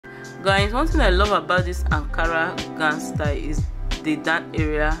Guys, one thing I love about this Ankara gown style is the dark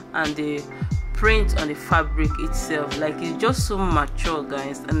area and the print on the fabric itself. Like, it's just so mature,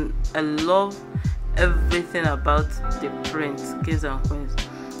 guys, and I love everything about the print, kings and queens.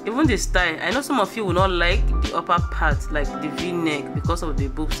 Even the style, I know some of you will not like the upper part, like the v-neck, because of the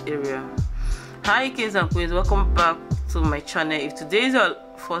boobs area. Hi kings and queens, welcome back to my channel. If today is your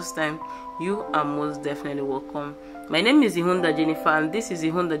first time, you are most definitely welcome. My name is Ihunda Jennifer, and this is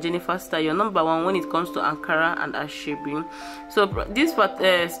Ihunda Jennifer style, your number one when it comes to Ankara and Ashebi. So these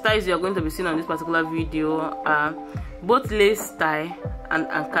styles you are going to be seeing on this particular video are both lace style and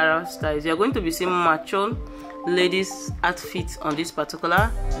Ankara styles. You are going to be seeing mature ladies outfits on this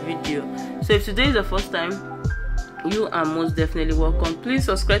particular video. So if today is the first time, you are most definitely welcome. Please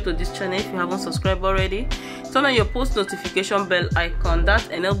subscribe to this channel if you haven't subscribed already. Turn on your post notification bell icon, that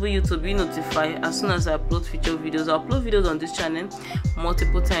enable you to be notified as soon as I upload future videos. I upload videos on this channel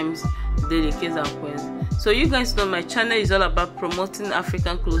multiple times daily, kings and queens. So you guys know my channel is all about promoting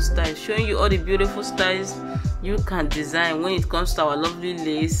African clothes styles, showing you all the beautiful styles you can design when it comes to our lovely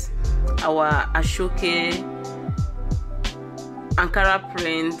lace, our ashoke, Ankara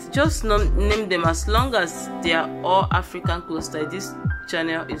print, just name them. As long as they are all African clothes style, this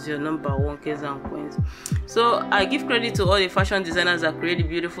channel is your number one, kings and queens. So I give credit to all the fashion designers that create the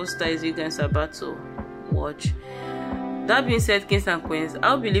beautiful styles you guys are about to watch. That being said, kings and queens,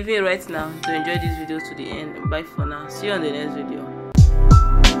 I'll be leaving right now to enjoy this video to the end. Bye for now. See you on the next video.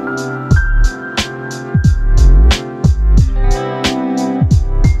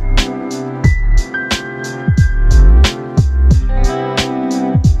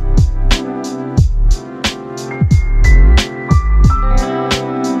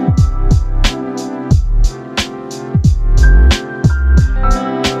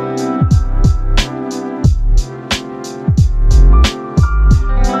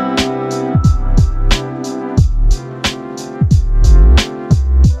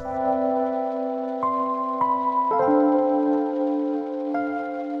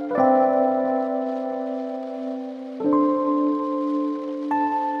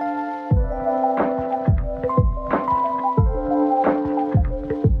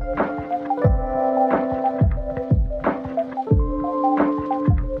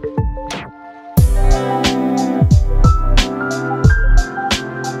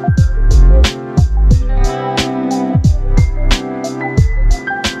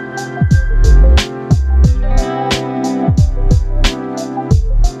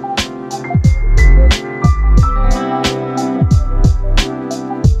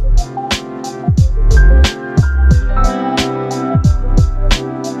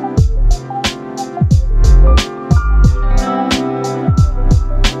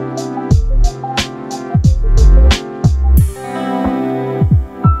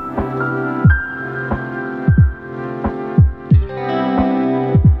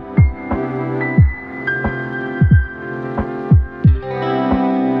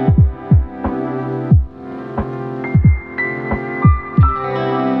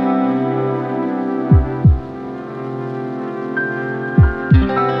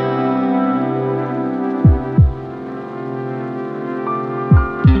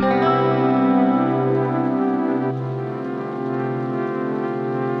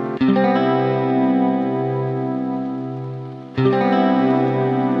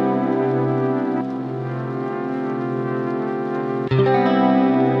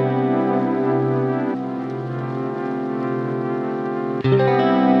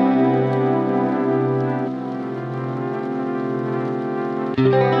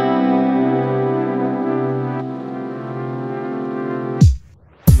 Thank you.